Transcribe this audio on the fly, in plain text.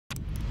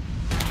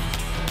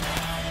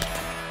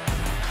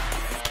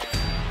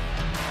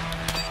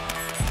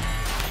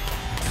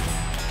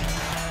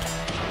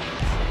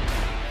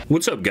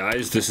What's up,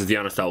 guys? This is the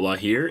Honest Outlaw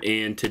here,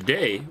 and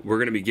today we're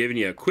going to be giving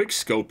you a quick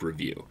scope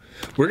review.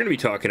 We're going to be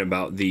talking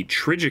about the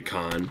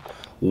Trijicon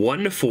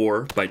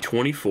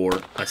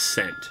 1-4x24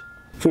 Ascent.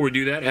 Before we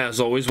do that, as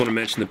always, want to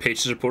mention the Patreon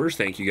supporters.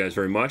 Thank you guys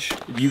very much.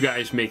 You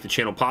guys make the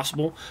channel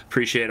possible.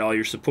 Appreciate all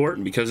your support,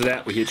 and because of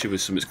that, we hit you with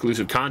some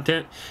exclusive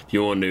content. If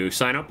you want to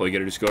sign up, all you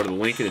gotta just go to the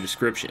link in the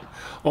description.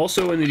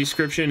 Also in the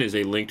description is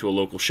a link to a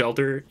local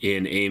shelter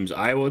in Ames,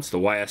 Iowa. It's the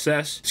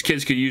YSS. These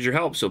kids could use your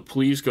help, so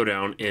please go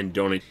down and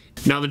donate.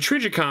 Now, the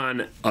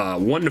Trijicon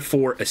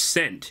 1-4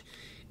 Ascent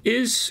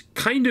is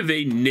kind of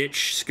a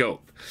niche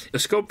scope. A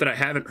scope that I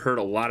haven't heard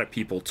a lot of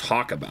people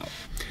talk about.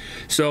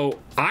 So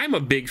I'm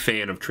a big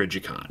fan of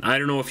Trijicon. I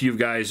don't know if you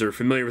guys are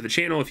familiar with the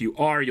channel. If you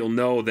are, you'll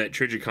know that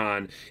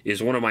Trijicon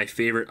is one of my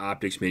favorite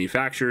optics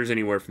manufacturers,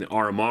 anywhere from the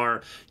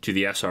RMR to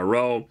the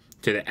SRO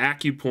to the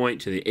AcuPoint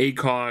to the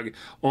ACOG,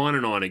 on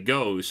and on it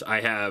goes.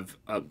 I have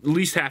at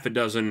least half a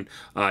dozen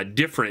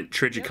different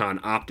Trijicon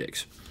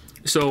optics.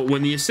 So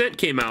when the Ascent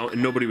came out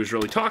and nobody was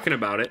really talking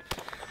about it,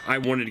 I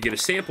wanted to get a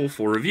sample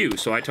for review.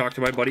 So I talked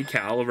to my buddy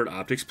Cal over at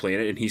Optics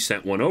Planet, and he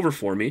sent one over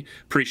for me.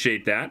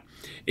 Appreciate that.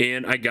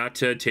 And I got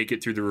to take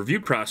it through the review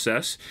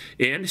process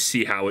and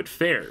see how it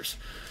fares.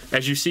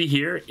 As you see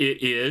here,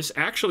 it is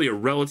actually a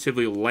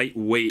relatively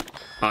lightweight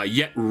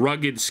yet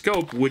rugged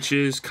scope, which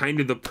is kind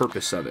of the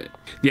purpose of it.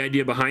 The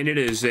idea behind it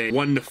is a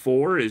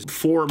 1-4 is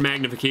 4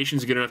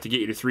 magnifications, good enough to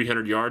get you to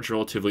 300 yards,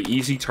 relatively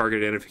easy, target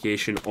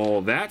identification, all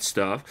of that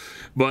stuff,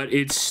 but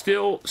it's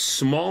still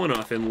small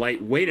enough and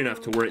lightweight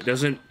enough to where it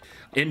doesn't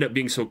end up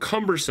being so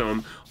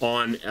cumbersome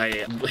on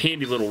a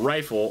handy little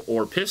rifle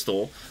or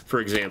pistol, for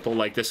example,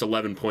 like this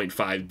 11.5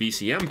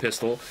 BCM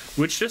pistol,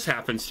 which just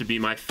happens to be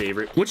my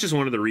favorite, which is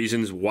one of the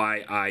reasons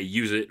why I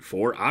use it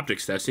for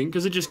optics testing,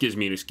 because it just gives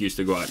me an excuse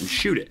to go out and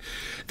shoot it.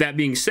 That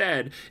being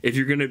said, if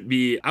you're going to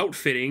be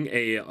outfitting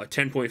a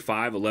 10.5,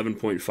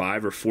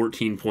 11.5, or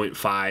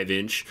 14.5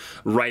 inch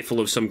rifle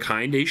of some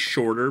kind, a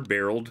shorter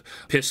barreled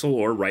pistol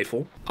or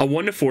rifle, a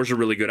 1-4 is a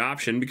really good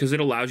option because it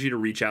allows you to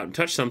reach out and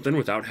touch something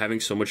without having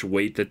so much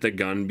weight that the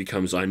gun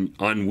becomes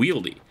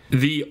unwieldy.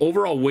 The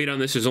overall weight on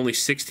this is only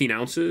 16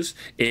 ounces,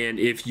 and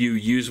if you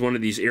use one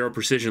of these Aero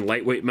Precision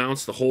lightweight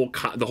mounts, the whole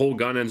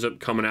gun ends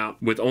up coming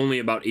out with only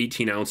about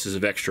 18 ounces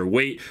of extra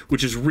weight,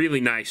 which is really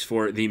nice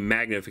for the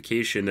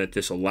magnification that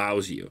this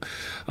allows you.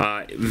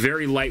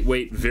 Very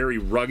lightweight, very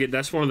rugged.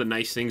 That's one of the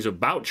nice things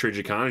about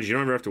Trijicon, is you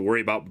don't ever have to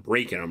worry about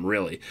breaking them,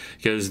 really,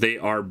 because they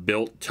are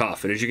built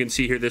tough. And as you can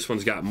see here, this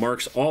one's got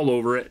marks all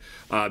over it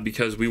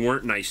because we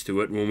weren't nice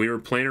to it. When we were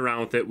playing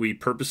around with it, we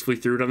purposefully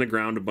threw it on the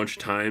ground a bunch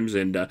of times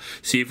and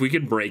see if we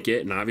could break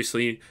it, and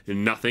obviously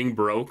nothing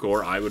broke,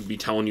 or I would be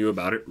telling you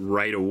about it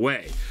right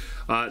away.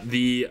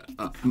 The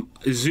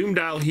zoom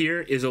dial here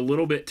is a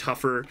little bit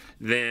tougher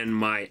than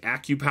my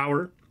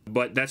AcuPower,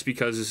 but that's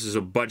because this is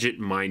a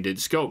budget-minded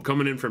scope.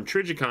 Coming in from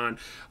Trijicon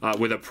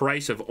with a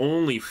price of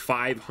only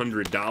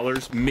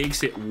 $500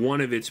 makes it one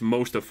of its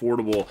most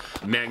affordable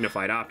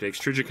magnified optics.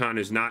 Trijicon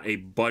is not a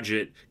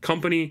budget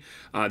company.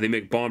 They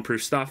make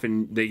bomb-proof stuff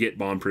and they get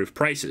bomb-proof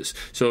prices.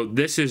 So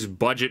this is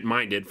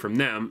budget-minded from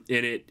them,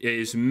 and it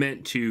is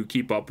meant to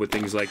keep up with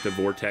things like the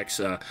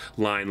Vortex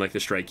line, like the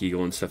Strike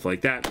Eagle and stuff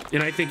like that,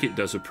 and I think it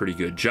does a pretty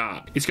good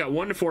job. It's got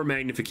 1-4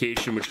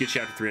 magnification, which gets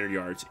you out to 300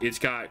 yards. It's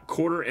got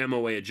quarter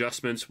MOA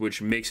adjustments,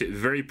 which makes it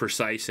very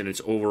precise in its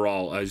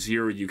overall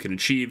zero you can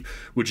achieve,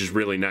 which is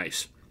really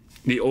nice.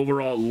 The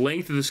overall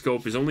length of the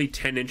scope is only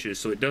 10 inches,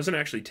 so it doesn't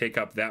actually take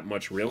up that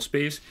much rail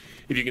space.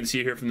 If you can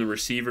see here from the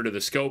receiver to the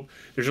scope,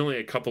 there's only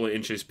a couple of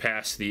inches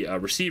past the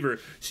receiver,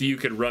 so you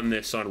could run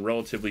this on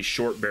relatively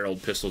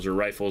short-barreled pistols or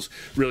rifles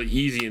really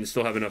easy and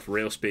still have enough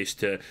rail space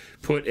to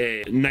put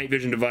a night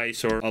vision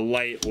device or a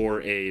light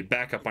or a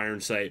backup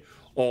iron sight,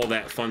 all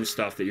that fun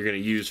stuff that you're going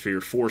to use for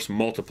your force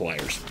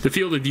multipliers. The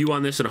field of view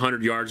on this at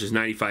 100 yards is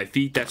 95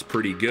 feet. That's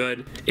pretty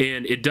good.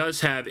 And it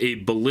does have a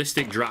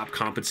ballistic drop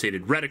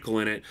compensated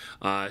reticle in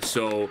it.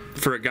 So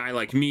for a guy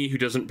like me who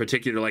doesn't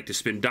particularly like to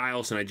spin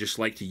dials and I just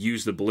like to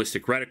use the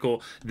ballistic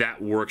reticle,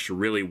 that works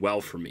really well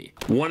for me.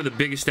 One of the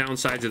biggest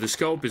downsides of the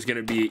scope is going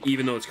to be,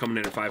 even though it's coming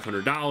in at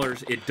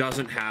 $500, it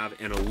doesn't have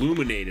an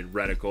illuminated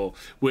reticle,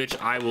 which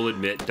I will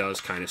admit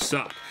does kind of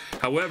suck.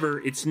 However,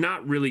 it's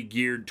not really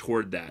geared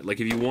toward that. Like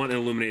if you want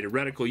an illuminated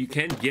reticle, you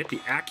can get the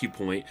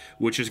AcuPoint,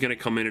 which is going to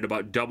come in at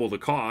about double the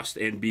cost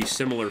and be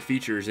similar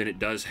features, and it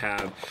does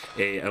have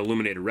an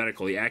illuminated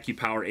reticle. The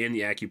AcuPower and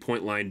the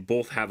AcuPoint line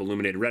both have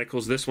illuminated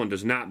reticles. This one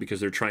does not because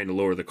they're trying to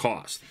lower the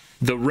cost.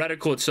 The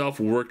reticle itself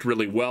worked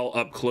really well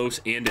up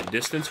close and at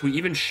distance. We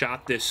even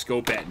shot this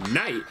scope at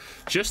night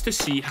just to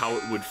see how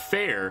it would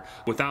fare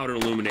without an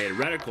illuminated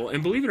reticle,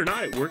 and believe it or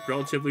not, it worked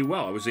relatively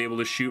well. I was able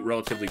to shoot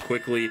relatively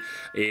quickly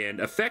and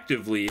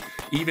effectively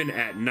even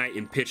at night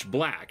in pitch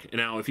black.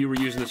 Now, if you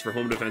were using this for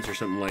home defense or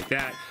something like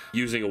that,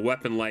 using a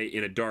weapon light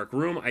in a dark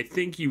room, I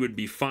think you would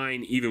be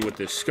fine even with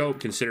this scope,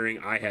 considering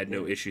I had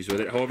no issues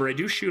with it. However, I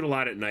do shoot a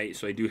lot at night,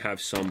 so I do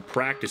have some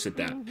practice at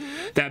that.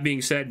 That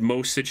being said,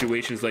 most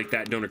situations like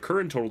that don't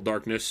occur in total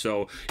darkness,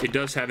 so it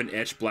does have an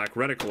etched black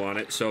reticle on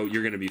it, so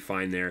you're going to be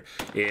fine there.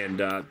 And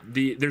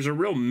there's a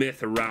real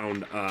myth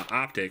around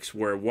optics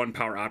where one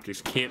power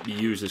optics can't be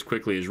used as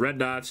quickly as red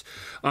dots.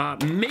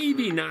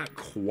 Maybe not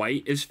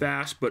quite as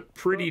fast, but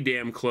pretty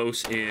damn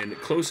close, and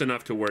close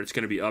enough to where it's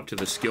going to be up to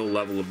the skill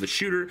level of the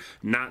shooter,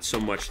 not so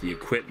much the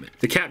equipment.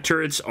 The cap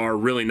turrets are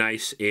really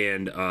nice,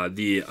 and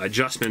the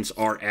adjustments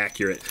are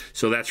accurate,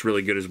 so that's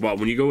really good as well.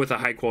 When you go with a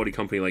high quality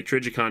company like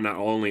Trijicon, not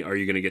only are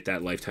you going to get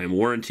that lifetime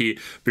warranty,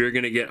 but you're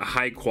going to get a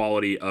high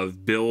quality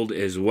of build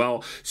as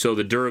well, so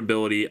the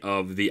durability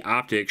of the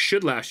optics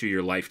should last you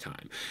your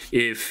lifetime.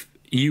 If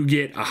you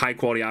get a high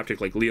quality optic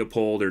like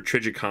Leopold or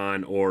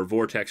Trijicon or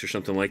Vortex or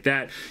something like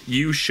that,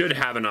 you should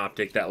have an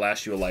optic that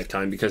lasts you a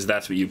lifetime, because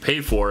that's what you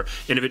pay for.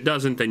 And if it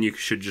doesn't, then you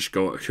should just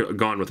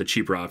gone with a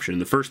cheaper option in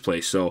the first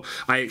place. So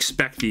I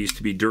expect these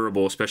to be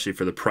durable, especially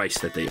for the price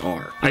that they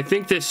are. I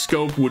think this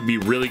scope would be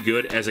really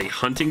good as a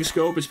hunting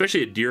scope,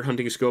 especially a deer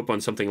hunting scope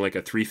on something like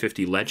a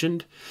 350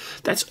 Legend.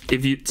 That's,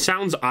 if it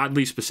sounds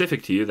oddly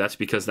specific to you, that's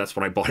because that's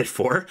what I bought it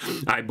for.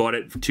 I bought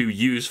it to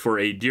use for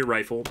a deer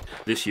rifle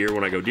this year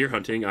when I go deer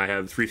hunting. I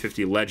have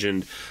 350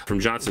 Legend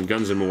from Johnson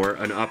Guns & More,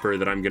 an upper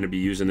that I'm going to be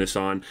using this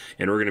on,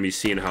 and we're going to be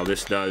seeing how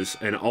this does,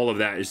 and all of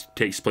that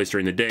takes place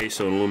during the day,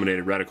 so an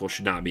illuminated reticle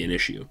should not be an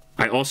issue.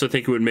 I also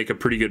think it would make a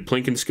pretty good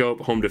plinking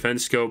scope, home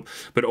defense scope,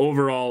 but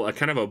overall a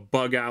kind of a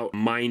bug out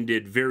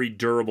minded, very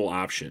durable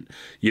option.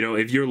 You know,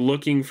 if you're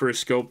looking for a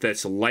scope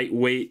that's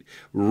lightweight,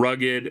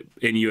 rugged,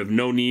 and you have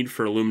no need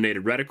for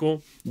illuminated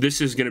reticle,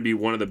 this is going to be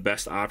one of the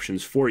best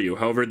options for you.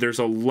 However, there's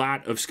a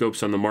lot of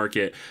scopes on the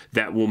market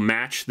that will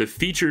match the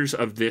features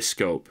of this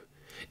scope,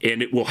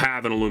 and it will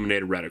have an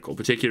illuminated reticle,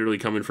 particularly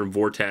coming from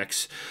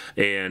Vortex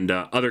and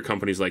other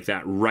companies like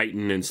that,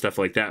 Riton and stuff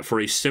like that. For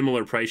a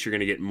similar price, you're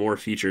going to get more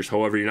features.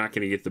 However, you're not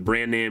going to get the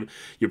brand name.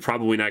 You're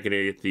probably not going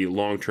to get the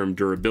long-term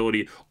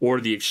durability or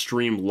the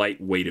extreme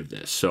lightweight of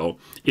this. So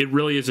it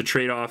really is a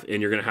trade-off,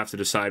 and you're going to have to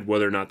decide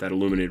whether or not that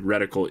illuminated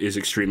reticle is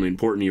extremely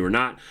important to you or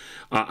not.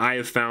 I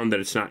have found that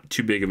it's not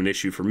too big of an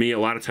issue for me. A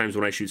lot of times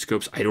when I shoot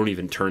scopes, I don't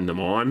even turn them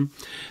on.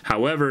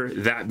 However,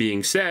 that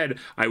being said,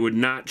 I would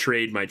not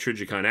trade my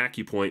Trijicon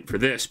AccuPoint for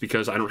this,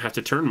 because I don't have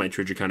to turn my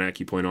Trijicon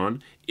AccuPoint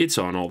on. It's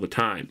on all the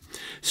time.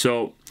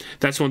 So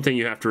that's one thing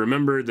you have to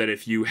remember, that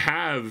if you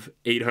have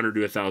 $800 to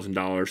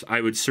 $1,000,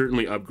 I would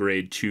certainly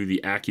upgrade to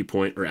the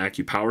AccuPoint or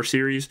AccuPower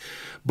series.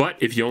 But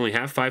if you only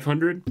have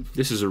 $500,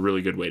 this is a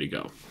really good way to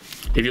go.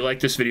 If you like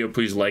this video,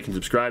 please like and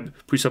subscribe.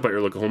 Please help out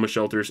your local homeless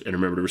shelters, and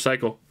remember to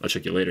recycle. I'll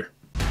check you later.